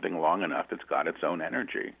replicate something long enough, it's got its own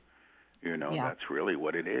energy. That's really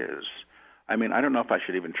what it is. I mean, I don't know if I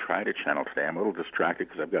should even try to channel today. I'm a little distracted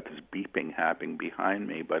because I've got this beeping happening behind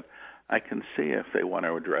me, but I can see if they want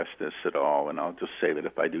to address this at all, and I'll just say that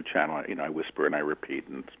if I do channel it, I whisper and I repeat,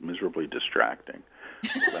 and it's miserably distracting.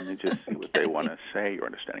 So let me just see what they want to say. You're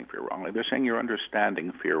understanding fear wrongly. They're saying you're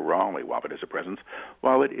understanding fear wrongly. While it is a presence,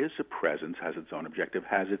 has its own objective,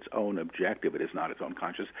 it is not its own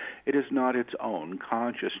conscious. It is not its own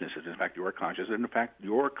consciousness. It is, in fact, your conscious. In fact,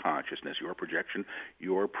 your consciousness, your projection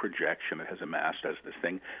that has amassed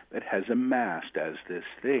as this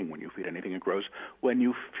thing, When you feed anything, it grows. When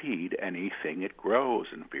you feed anything, it grows.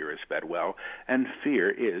 And fear is fed well. And fear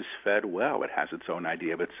is fed well. It has its own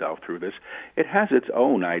idea of itself through this. It has its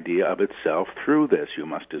own idea of itself through this. You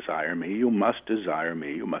must desire me. You must desire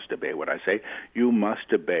me. You must obey what I say. You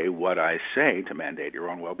must obey what I say to mandate your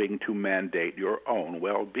own well-being, to mandate your own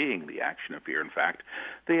well-being. The action of fear, in fact,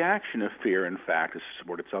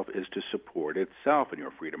 is to support itself, and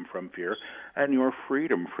your freedom from fear. And your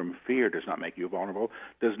freedom from fear does not make you vulnerable,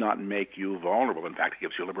 In fact, it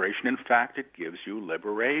gives you liberation. In fact, it gives you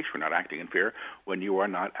liberation. We're not acting in fear. When you are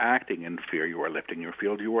not acting in fear, you are lifting your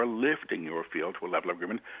field. You are lifting your field to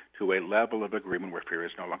a level of agreement where fear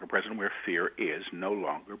is no longer present, where fear is no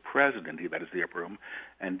longer present. Indeed, that is the upper room,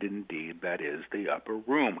 and indeed, that is the upper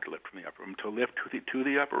room. To lift from the upper room, to lift to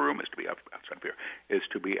the upper room is to be outside of fear, is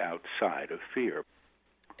to be outside of fear.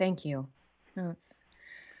 Thank you. No, it's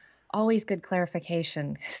always good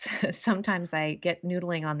clarification. Sometimes I get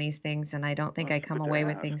noodling on these things, and I don't think I come away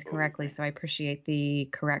with things correctly, so I appreciate the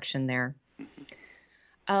correction there.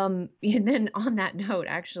 And then on that note,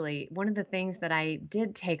 actually, one of the things that I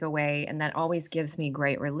did take away and that always gives me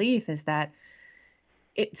great relief is that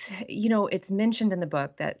it's mentioned in the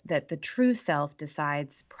book that the true self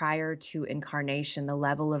decides prior to incarnation the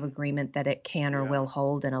level of agreement that it can or will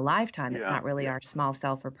hold in a lifetime. It's not really our small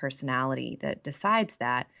self or personality that decides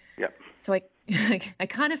that. Yep. So I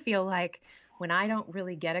kind of feel like when I don't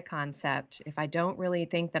really get a concept, if I don't really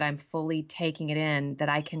think that I'm fully taking it in, that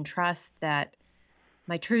I can trust that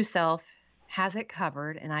my true self has it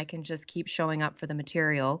covered and I can just keep showing up for the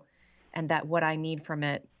material, and that what I need from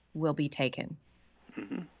it will be taken.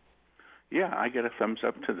 Mm-hmm. Yeah, I get a thumbs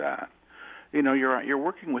up to that. You're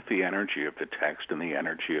working with the energy of the text and the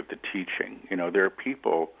energy of the teaching. There are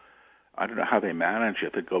people, I don't know how they manage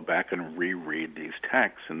it, that go back and reread these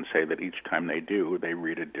texts and say that each time they do, they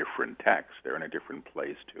read a different text. They're in a different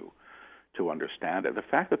place to understand it. The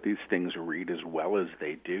fact that these things read as well as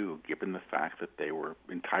they do, given the fact that they were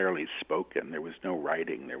entirely spoken, there was no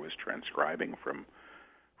writing, there was transcribing from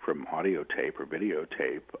audio tape or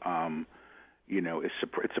videotape,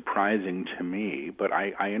 it's surprising to me. But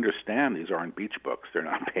I understand these aren't beach books. They're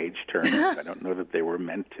not page turners. I don't know that they were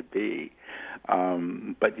meant to be.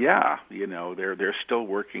 But yeah, they're still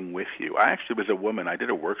working with you. I actually was a woman. I did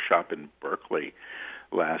a workshop in Berkeley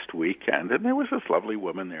last weekend, and there was this lovely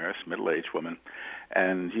woman there, this middle-aged woman,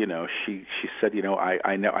 and she said,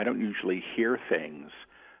 I know I don't usually hear things,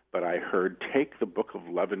 but I heard take the Book of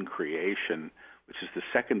Love and Creation, which is the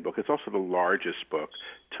second book. It's also the largest book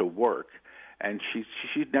to work, and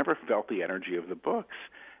she'd never felt the energy of the books.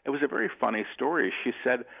 It was a very funny story. She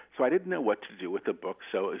said, so I didn't know what to do with the book,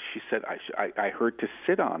 so she said I heard to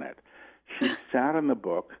sit on it. She sat on the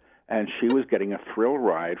book, and she was getting a thrill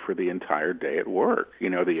ride for the entire day at work. The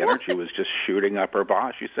energy was just shooting up her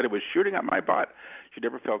butt. She said it was shooting up my butt. She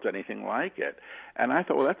never felt anything like it. And I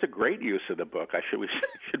thought, well, that's a great use of the book. We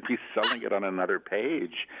should be selling it on another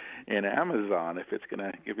page in Amazon if it's going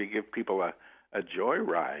to give people a joy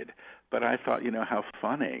ride. But I thought, how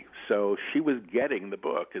funny. So she was getting the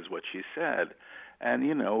book, is what she said. And,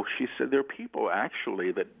 she said there are people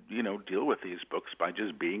actually that, deal with these books by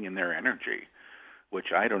just being in their energy,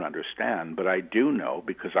 which I don't understand, but I do know,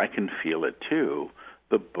 because I can feel it too,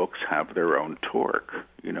 the books have their own torque.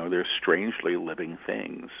 You know, they're strangely living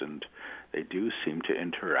things, and they do seem to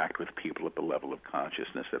interact with people at the level of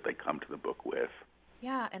consciousness that they come to the book with.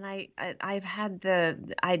 Yeah, and I've had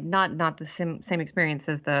not the same experience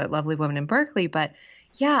as the lovely woman in Berkeley, but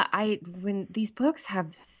yeah, when these books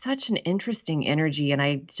have such an interesting energy, and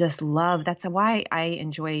I just love, that's why I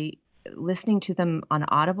enjoy listening to them on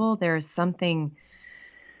Audible. There's something,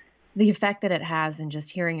 the effect that it has in just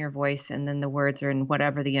hearing your voice, and then the words, or in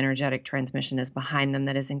whatever the energetic transmission is behind them,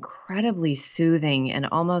 that is incredibly soothing and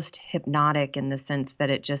almost hypnotic, in the sense that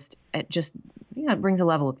it just it brings a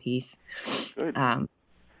level of peace. Good.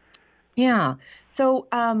 Yeah. So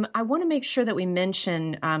I want to make sure that we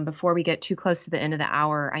mention, before we get too close to the end of the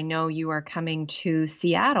hour, I know you are coming to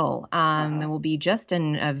Seattle. It will be just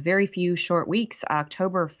in a very few short weeks,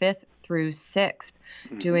 October 5th through 6th,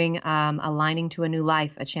 doing Aligning to a New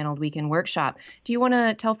Life, a channeled weekend workshop. Do you want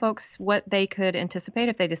to tell folks what they could anticipate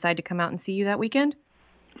if they decide to come out and see you that weekend?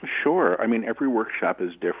 Sure. I mean, every workshop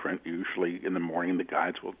is different. Usually in the morning, the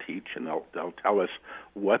guides will teach, and they'll tell us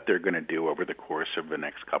what they're going to do over the course of the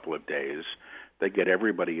next couple of days. They get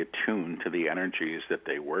everybody attuned to the energies that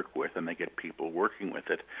they work with, and they get people working with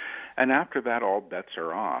it. And after that, all bets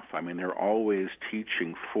are off. I mean, they're always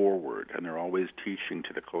teaching forward, and they're always teaching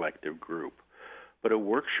to the collective group. But a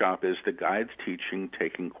workshop is the guides teaching,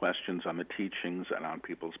 taking questions on the teachings and on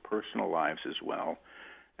people's personal lives as well,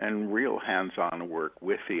 and real hands-on work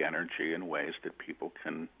with the energy in ways that people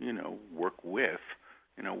can, work with,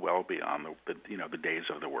 well beyond the days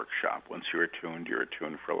of the workshop. Once you're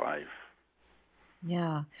attuned for life.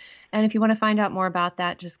 Yeah. And if you want to find out more about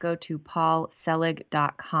that, just go to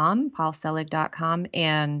paulselig.com,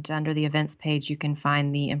 and under the events page, you can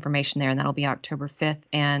find the information there, and that'll be October 5th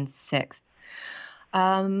and 6th.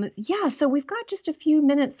 So we've got just a few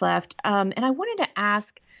minutes left, and I wanted to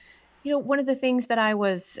ask, one of the things that I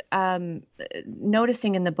was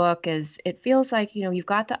noticing in the book is it feels like, you've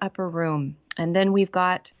got the upper room, and then we've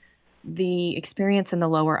got the experience in the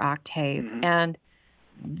lower octave, and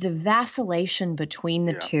the vacillation between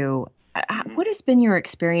the two. What has been your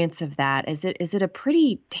experience of that? Is it a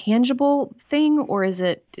pretty tangible thing, or is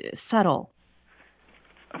it subtle?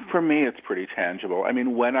 For me, it's pretty tangible. I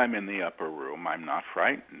mean, when I'm in the upper room, I'm not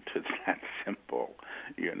frightened. It's that simple,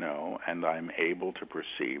 and I'm able to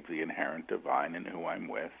perceive the inherent divine in who I'm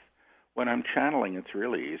with. When I'm channeling, it's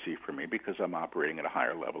really easy for me because I'm operating at a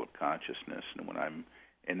higher level of consciousness, and when I'm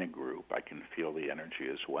in a group, I can feel the energy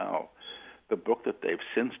as well. The book that they've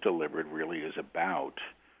since delivered really is about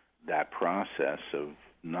that process of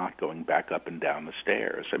not going back up and down the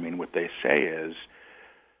stairs. I mean, what they say is,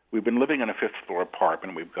 we've been living in a fifth-floor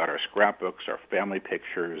apartment. We've got our scrapbooks, our family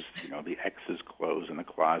pictures, the ex's clothes in the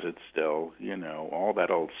closet still, all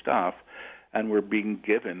that old stuff. And we're being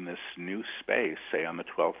given this new space, say on the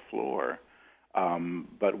 12th floor,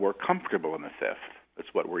 but we're comfortable in the fifth.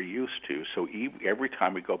 That's what we're used to. So every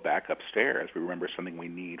time we go back upstairs, we remember something we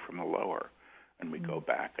need from the lower, and we go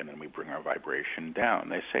back, and then we bring our vibration down.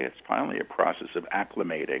 They say it's finally a process of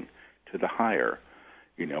acclimating to the higher.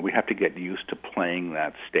 We have to get used to playing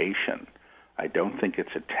that station. I don't think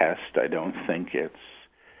it's a test. I don't think it's,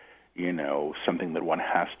 something that one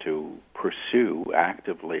has to pursue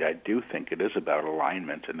actively. I do think it is about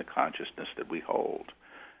alignment in the consciousness that we hold.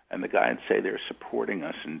 And the guides say they're supporting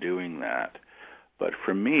us in doing that. But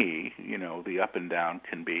for me, the up and down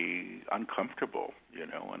can be uncomfortable,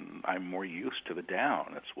 and I'm more used to the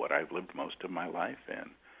down. It's what I've lived most of my life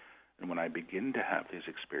in. And when I begin to have these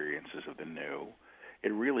experiences of the new,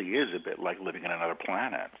 it really is a bit like living in another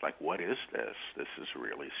planet. It's like, what is this? This is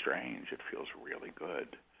really strange. It feels really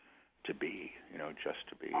good to be, just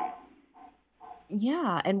to be.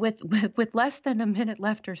 Yeah, and with less than a minute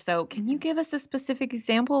left or so, can you give us a specific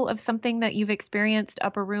example of something that you've experienced,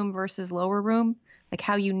 upper room versus lower room? Like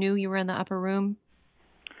how you knew you were in the upper room?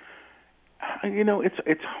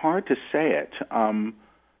 It's hard to say it.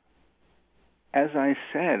 As I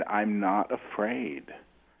said, I'm not afraid.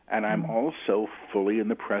 And I'm also fully in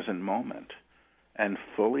the present moment. And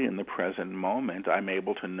fully in the present moment, I'm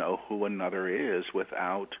able to know who another is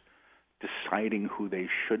without deciding who they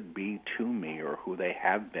should be to me or who they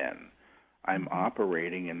have been. I'm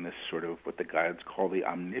operating in this sort of what the guides call the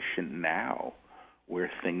omniscient now,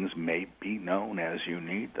 where things may be known as you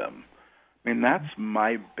need them. I mean, that's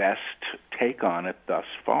my best take on it thus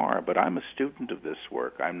far, but I'm a student of this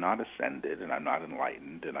work. I'm not ascended, and I'm not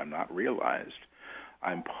enlightened, and I'm not realized.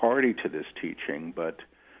 I'm party to this teaching, but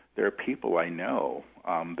there are people I know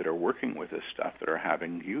that are working with this stuff that are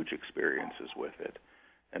having huge experiences with it.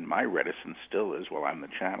 And my reticence still is, well, I'm the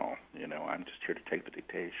channel. I'm just here to take the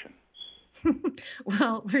dictation.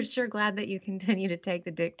 Well, we're sure glad that you continue to take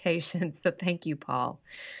the dictation. So thank you, Paul.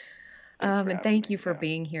 And thank you for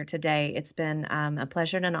being here today. It's been a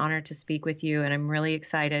pleasure and an honor to speak with you. And I'm really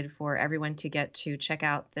excited for everyone to get to check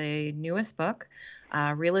out the newest book,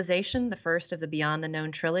 Realization, the first of the Beyond the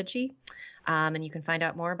Known trilogy. And you can find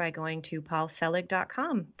out more by going to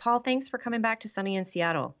paulselig.com. Paul, thanks for coming back to Sunny in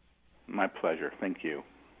Seattle. My pleasure. Thank you.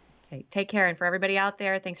 Okay, take care. And for everybody out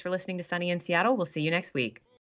there, thanks for listening to Sunny in Seattle. We'll see you next week.